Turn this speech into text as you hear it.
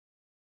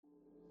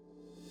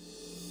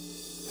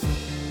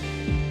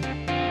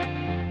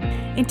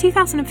In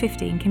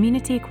 2015,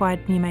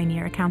 community-acquired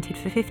pneumonia accounted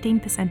for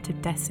 15%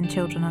 of deaths in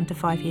children under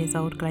 5 years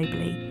old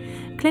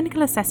globally.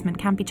 Clinical assessment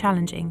can be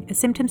challenging as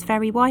symptoms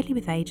vary widely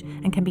with age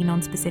and can be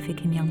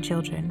non-specific in young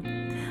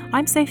children.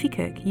 I'm Sophie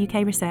Cook,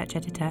 UK Research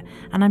Editor,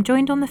 and I'm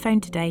joined on the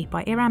phone today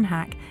by Iram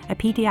Haq, a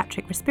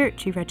Paediatric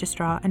Respiratory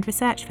Registrar and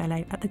Research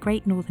Fellow at the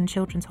Great Northern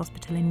Children's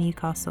Hospital in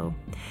Newcastle.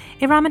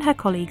 Iram and her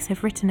colleagues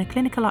have written a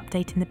clinical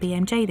update in the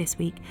BMJ this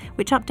week,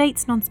 which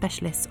updates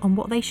non-specialists on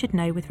what they should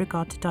know with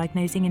regard to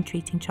diagnosing and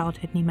treating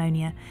childhood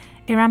pneumonia.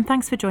 Iram,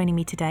 thanks for joining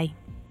me today.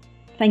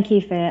 Thank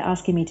you for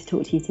asking me to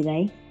talk to you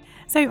today.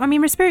 So,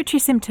 respiratory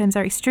symptoms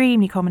are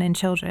extremely common in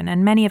children,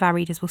 and many of our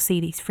readers will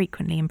see these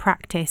frequently in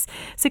practice.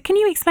 So can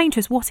you explain to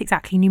us what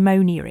exactly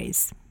pneumonia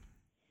is?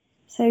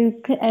 So,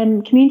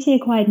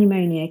 community-acquired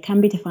pneumonia can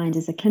be defined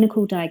as a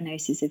clinical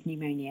diagnosis of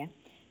pneumonia,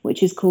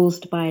 which is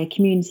caused by a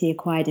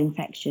community-acquired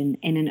infection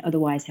in an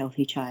otherwise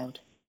healthy child.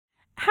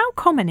 How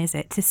common is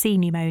it to see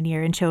pneumonia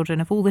in children?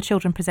 Of all the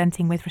children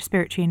presenting with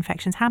respiratory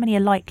infections, how many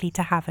are likely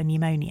to have a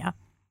pneumonia?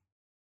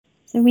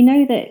 So we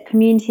know that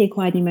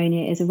community-acquired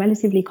pneumonia is a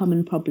relatively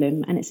common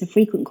problem, and it's a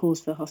frequent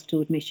cause for hospital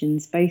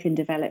admissions, both in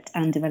developed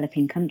and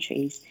developing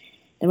countries.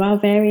 There are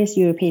various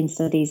European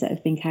studies that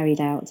have been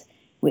carried out,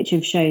 which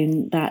have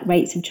shown that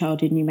rates of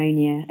childhood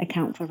pneumonia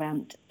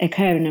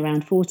occur in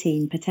around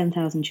 14 per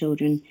 10,000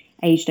 children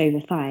aged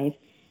over 5,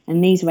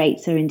 and these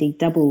rates are indeed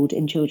doubled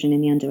in children in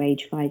the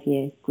underage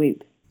 5-year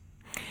group.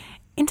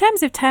 In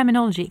terms of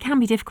terminology, it can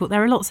be difficult.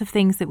 There are lots of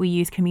things that we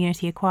use: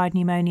 community-acquired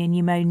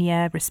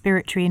pneumonia,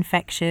 respiratory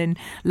infection,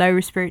 low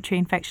respiratory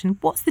infection.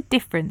 What's the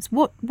difference?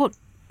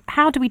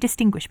 How do we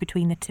distinguish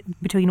between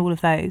between all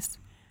of those?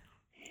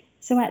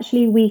 So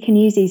actually, we can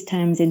use these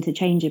terms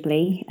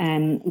interchangeably.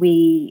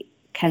 We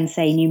can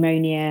say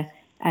pneumonia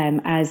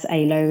as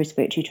a lower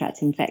respiratory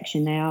tract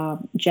infection. They are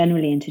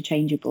generally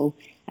interchangeable.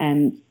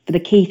 But the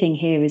key thing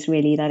here is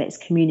really that it's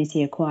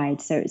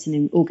community-acquired, so it's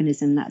an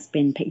organism that's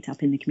been picked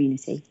up in the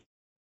community.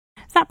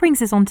 So that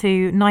brings us on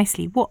to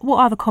nicely, what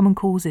are the common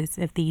causes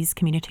of these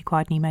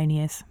community-acquired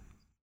pneumonias?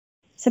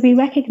 So we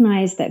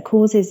recognise that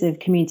causes of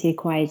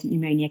community-acquired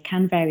pneumonia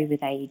can vary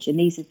with age, and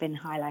these have been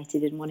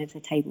highlighted in one of the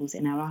tables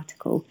in our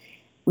article.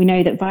 We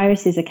know that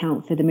viruses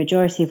account for the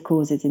majority of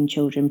causes in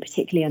children,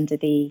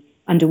 particularly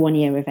under 1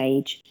 year of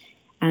age.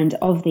 And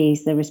of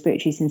these, the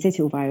respiratory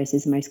syncytial virus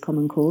is the most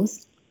common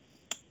cause.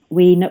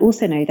 We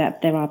also know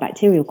that there are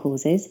bacterial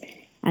causes,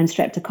 and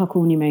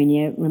streptococcal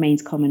pneumonia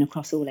remains common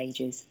across all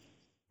ages.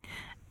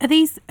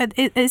 Is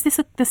this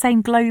the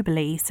same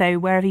globally? So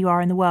wherever you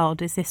are in the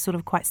world, is this sort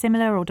of quite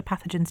similar, or do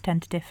pathogens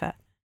tend to differ?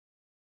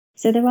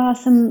 So there are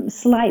some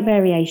slight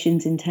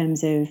variations in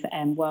terms of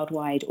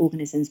worldwide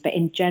organisms, but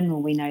in general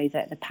we know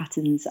that the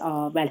patterns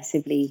are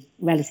relatively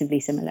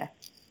similar.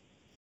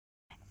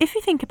 If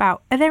you think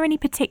about, are there any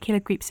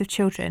particular groups of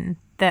children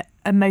that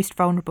are most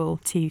vulnerable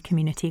to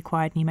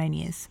community-acquired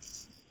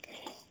pneumonias?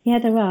 Yeah,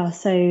 there are.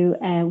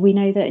 So we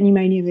know that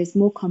pneumonia is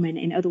more common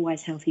in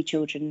otherwise healthy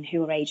children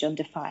who are aged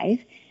under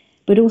 5,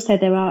 but also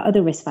there are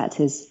other risk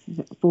factors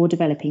for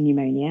developing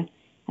pneumonia,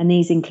 and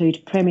these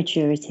include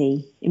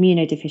prematurity,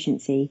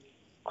 immunodeficiency,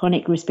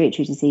 chronic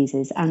respiratory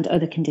diseases, and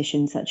other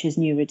conditions such as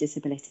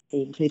neurodisability,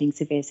 including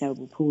severe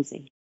cerebral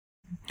palsy.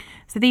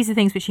 So these are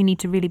things which you need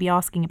to really be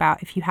asking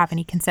about if you have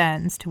any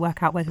concerns, to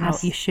work out whether or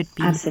not you should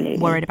be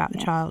worried about the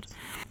child.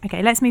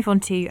 Okay, let's move on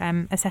to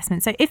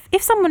assessment. So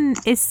if someone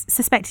is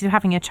suspected of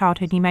having a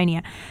childhood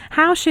pneumonia,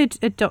 how should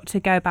a doctor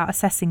go about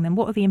assessing them?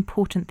 What are the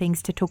important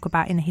things to talk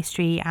about in the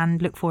history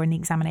and look for in the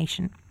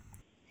examination?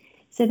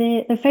 So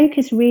the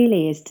focus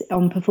really is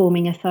on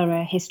performing a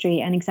thorough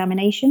history and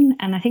examination,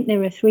 and I think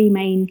there are 3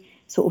 main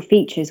sort of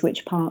features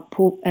which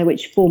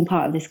form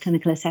part of this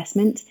clinical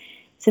assessment.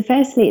 So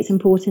firstly, it's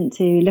important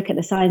to look at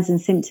the signs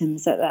and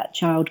symptoms that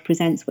child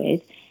presents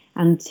with,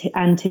 and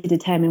to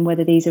determine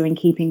whether these are in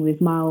keeping with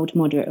mild,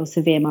 moderate or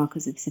severe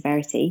markers of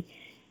severity.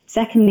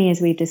 Secondly,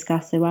 as we've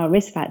discussed, there are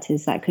risk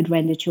factors that could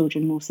render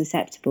children more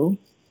susceptible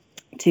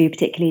to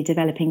particularly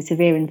developing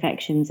severe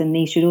infections, and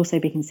these should also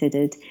be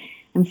considered.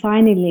 And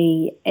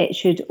finally, it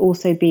should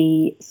also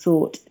be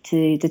sought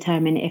to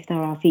determine if there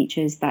are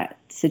features that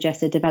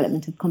suggest a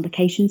development of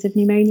complications of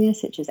pneumonia,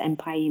 such as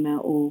empyema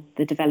or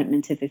the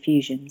development of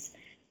effusions.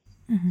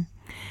 Mm-hmm.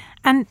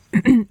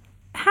 And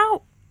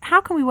how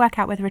can we work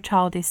out whether a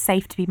child is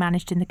safe to be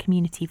managed in the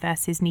community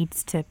versus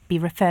needs to be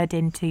referred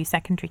into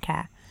secondary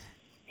care?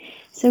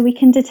 So we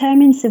can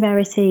determine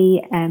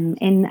severity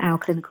in our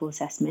clinical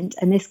assessment,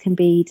 and this can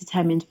be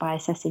determined by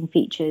assessing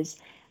features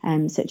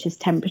such as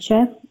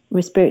temperature,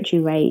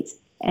 respiratory rate,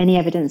 any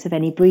evidence of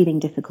any breathing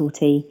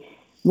difficulty,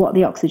 what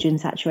the oxygen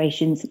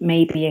saturations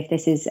may be if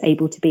this is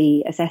able to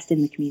be assessed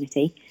in the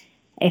community,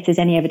 if there's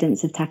any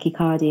evidence of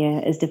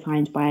tachycardia as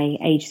defined by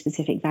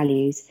age-specific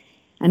values,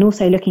 and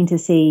also looking to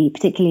see,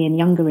 particularly in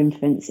younger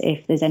infants,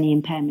 if there's any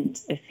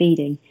impairment of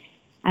feeding.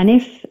 And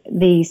if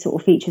these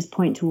sort of features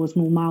point towards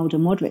more mild or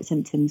moderate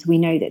symptoms, we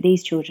know that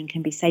these children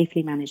can be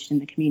safely managed in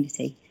the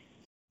community.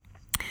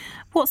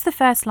 What's the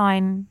first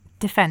line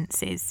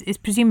defence is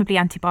presumably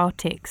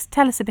antibiotics.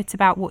 Tell us a bit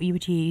about what you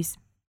would use.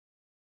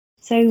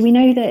 So we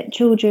know that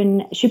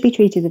children should be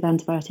treated with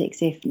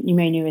antibiotics if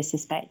pneumonia is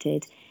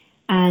suspected.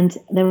 And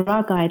there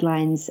are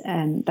guidelines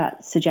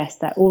that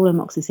suggest that oral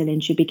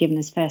amoxicillin should be given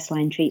as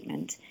first-line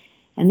treatment.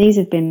 And these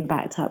have been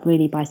backed up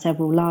really by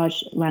several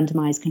large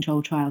randomized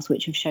controlled trials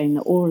which have shown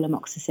that oral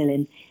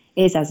amoxicillin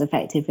is as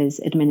effective as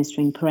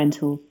administering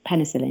parenteral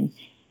penicillin.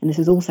 And this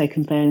was also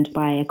confirmed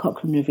by a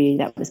Cochrane review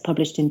that was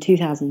published in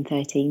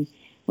 2013,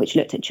 which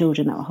looked at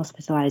children that were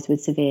hospitalised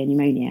with severe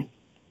pneumonia.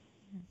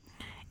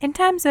 In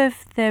terms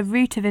of the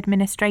route of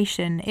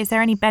administration, is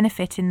there any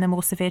benefit in the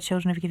more severe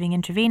children of giving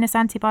intravenous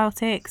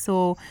antibiotics,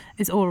 or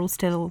is oral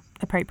still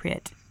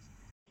appropriate?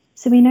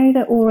 So we know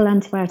that oral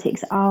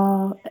antibiotics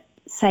are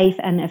safe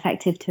and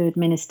effective to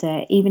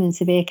administer, even in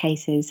severe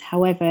cases.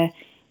 However,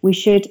 we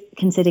should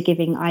consider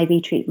giving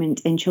IV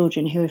treatment in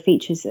children who have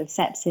features of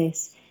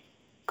sepsis,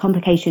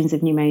 complications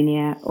of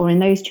pneumonia, or in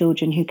those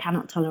children who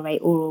cannot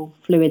tolerate oral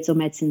fluids or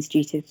medicines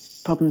due to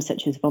problems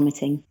such as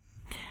vomiting.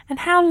 And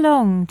how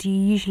long do you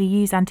usually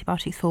use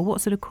antibiotics for? What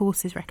sort of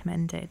course is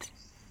recommended?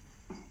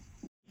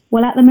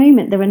 Well, at the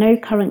moment, there are no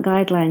current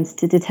guidelines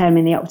to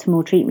determine the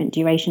optimal treatment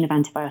duration of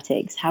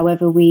antibiotics.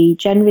 However, we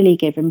generally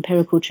give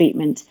empirical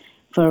treatment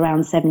for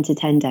around 7 to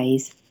 10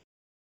 days.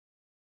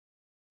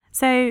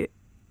 So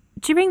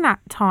during that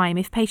time,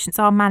 if patients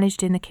are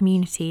managed in the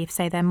community, if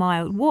say they're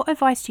mild, what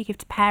advice do you give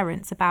to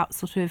parents about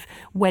sort of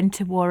when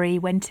to worry,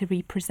 when to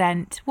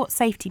represent? What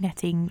safety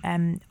netting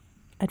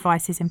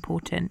advice is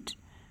important?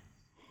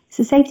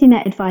 So safety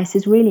net advice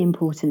is really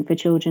important for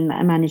children that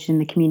are managed in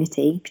the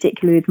community,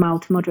 particularly with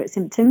mild to moderate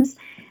symptoms.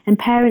 And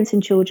parents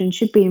and children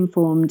should be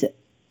informed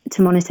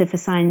to monitor for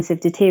signs of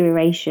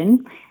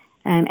deterioration,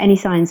 any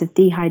signs of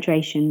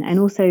dehydration,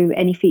 and also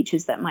any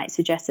features that might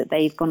suggest that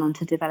they've gone on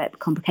to develop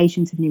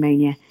complications of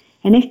pneumonia.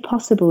 And if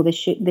possible,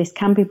 this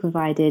can be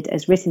provided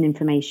as written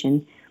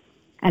information.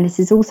 And it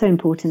is also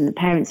important that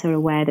parents are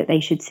aware that they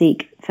should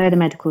seek further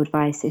medical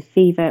advice if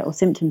fever or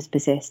symptoms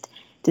persist,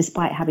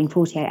 despite having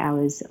 48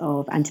 hours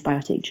of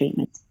antibiotic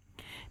treatment.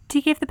 Do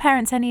you give the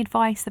parents any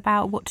advice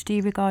about what to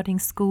do regarding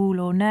school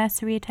or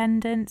nursery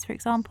attendance, for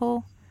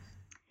example?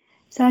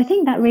 So I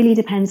think that really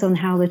depends on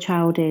how the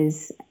child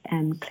is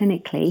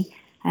clinically.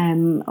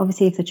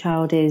 Obviously, if the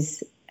child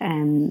is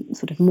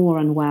sort of more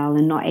unwell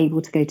and not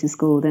able to go to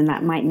school, then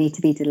that might need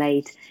to be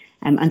delayed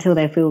until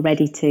they feel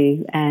ready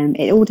to.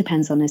 It all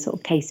depends on a sort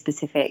of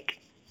case-specific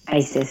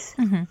basis.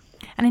 Mm-hmm.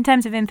 And in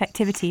terms of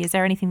infectivity, is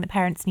there anything that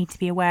parents need to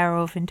be aware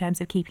of in terms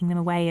of keeping them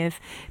away of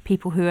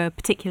people who are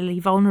particularly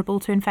vulnerable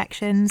to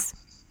infections?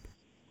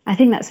 I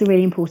think that's a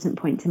really important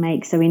point to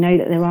make. So we know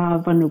that there are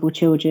vulnerable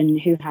children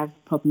who have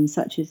problems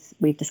such as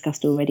we've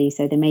discussed already.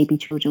 So there may be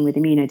children with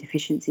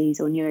immunodeficiencies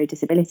or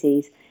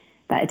neurodisabilities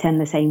that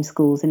attend the same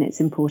schools, and it's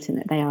important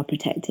that they are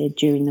protected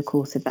during the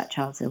course of that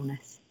child's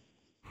illness.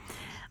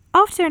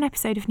 After an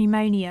episode of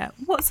pneumonia,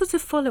 what sort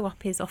of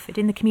follow-up is offered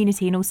in the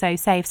community, and also,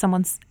 say, if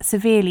someone's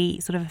severely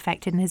sort of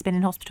affected and has been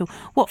in hospital,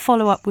 what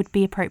follow-up would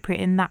be appropriate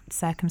in that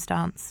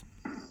circumstance?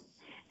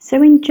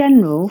 So in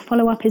general,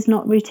 follow-up is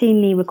not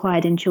routinely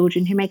required in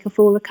children who make a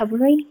full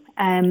recovery,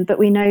 but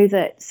we know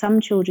that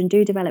some children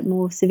do develop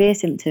more severe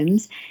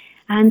symptoms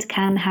and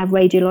can have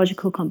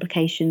radiological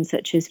complications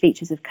such as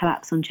features of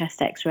collapse on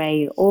chest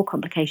X-ray or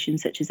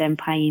complications such as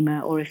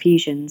empyema or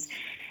effusions.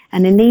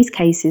 And in these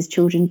cases,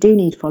 children do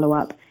need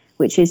follow-up,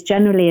 which is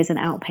generally as an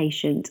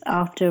outpatient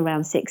after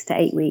around 6 to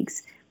 8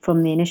 weeks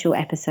from the initial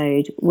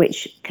episode,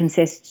 which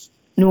consists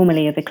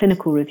normally of a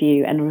clinical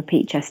review and a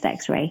repeat chest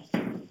X-ray.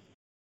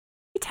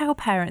 Tell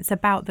parents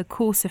about the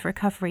course of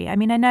recovery. I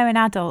mean, I know in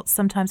adults,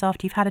 sometimes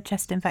after you've had a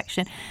chest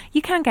infection,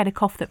 you can get a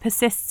cough that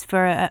persists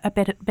for a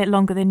bit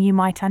longer than you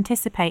might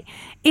anticipate.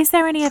 Is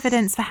there any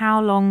evidence for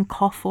how long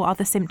cough or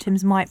other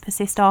symptoms might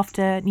persist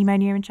after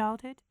pneumonia in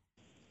childhood?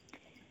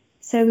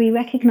 So we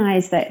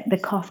recognise that the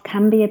cough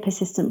can be a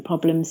persistent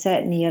problem,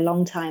 certainly a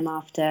long time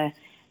after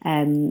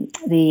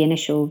the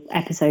initial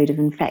episode of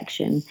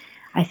infection.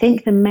 I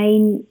think the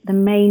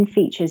main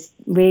features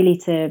really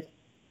to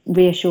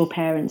reassure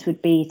parents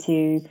would be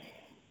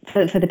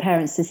for the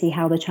parents to see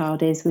how the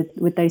child is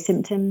with those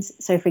symptoms.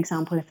 So, for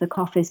example, if the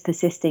cough is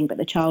persisting but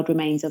the child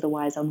remains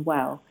otherwise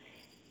unwell,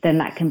 then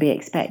that can be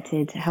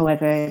expected.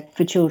 However,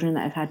 for children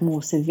that have had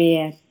more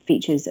severe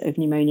features of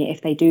pneumonia,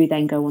 if they do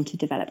then go on to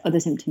develop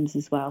other symptoms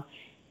as well,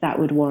 that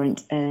would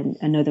warrant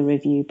another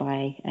review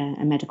by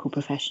a medical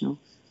professional.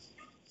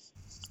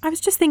 I was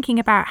just thinking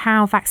about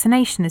how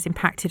vaccination has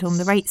impacted on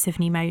the rates of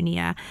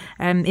pneumonia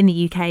in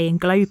the UK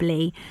and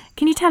globally.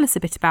 Can you tell us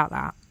a bit about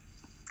that?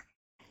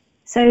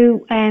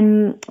 So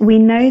we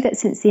know that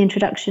since the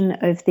introduction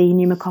of the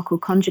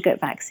pneumococcal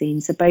conjugate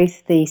vaccines, so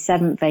both the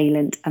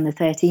 7-valent and the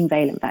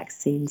 13-valent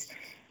vaccines,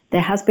 there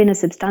has been a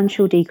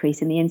substantial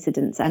decrease in the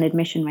incidence and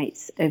admission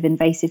rates of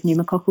invasive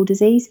pneumococcal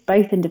disease,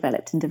 both in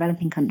developed and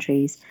developing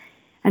countries.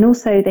 And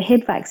also the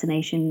Hib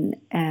vaccination,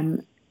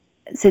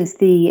 since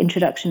the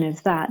introduction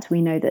of that,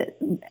 we know that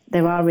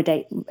there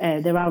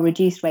are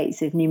reduced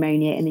rates of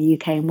pneumonia in the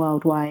UK and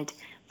worldwide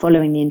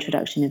following the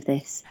introduction of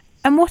this.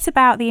 And what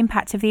about the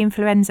impact of the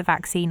influenza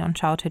vaccine on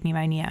childhood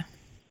pneumonia?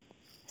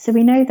 So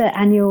we know that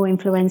annual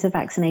influenza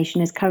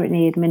vaccination is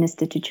currently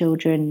administered to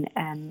children,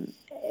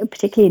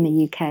 particularly in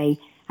the UK,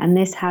 and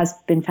this has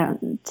been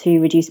found to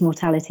reduce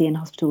mortality and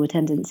hospital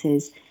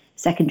attendances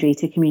secondary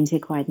to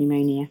community-acquired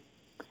pneumonia.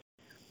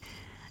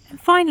 And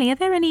finally, are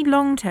there any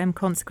long-term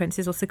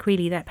consequences or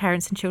sequelae that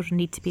parents and children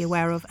need to be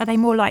aware of? Are they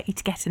more likely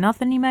to get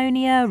another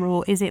pneumonia,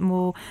 or is it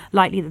more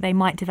likely that they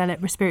might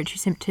develop respiratory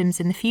symptoms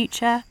in the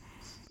future?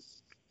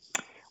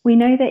 We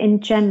know that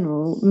in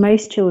general,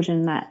 most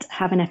children that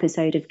have an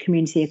episode of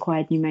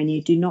community-acquired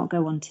pneumonia do not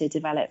go on to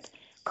develop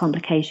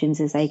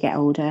complications as they get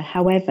older.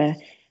 However,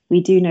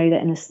 we do know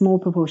that in a small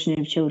proportion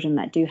of children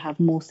that do have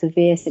more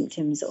severe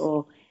symptoms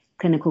or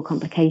clinical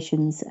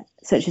complications,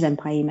 such as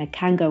empyema,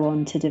 can go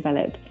on to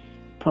develop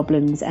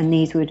problems, and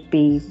these would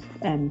be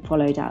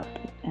followed up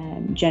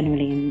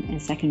generally in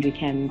secondary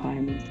care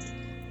environments.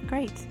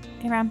 Great.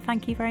 Iram,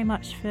 thank you very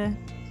much for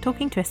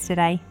talking to us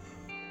today.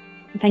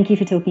 Thank you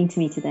for talking to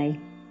me today.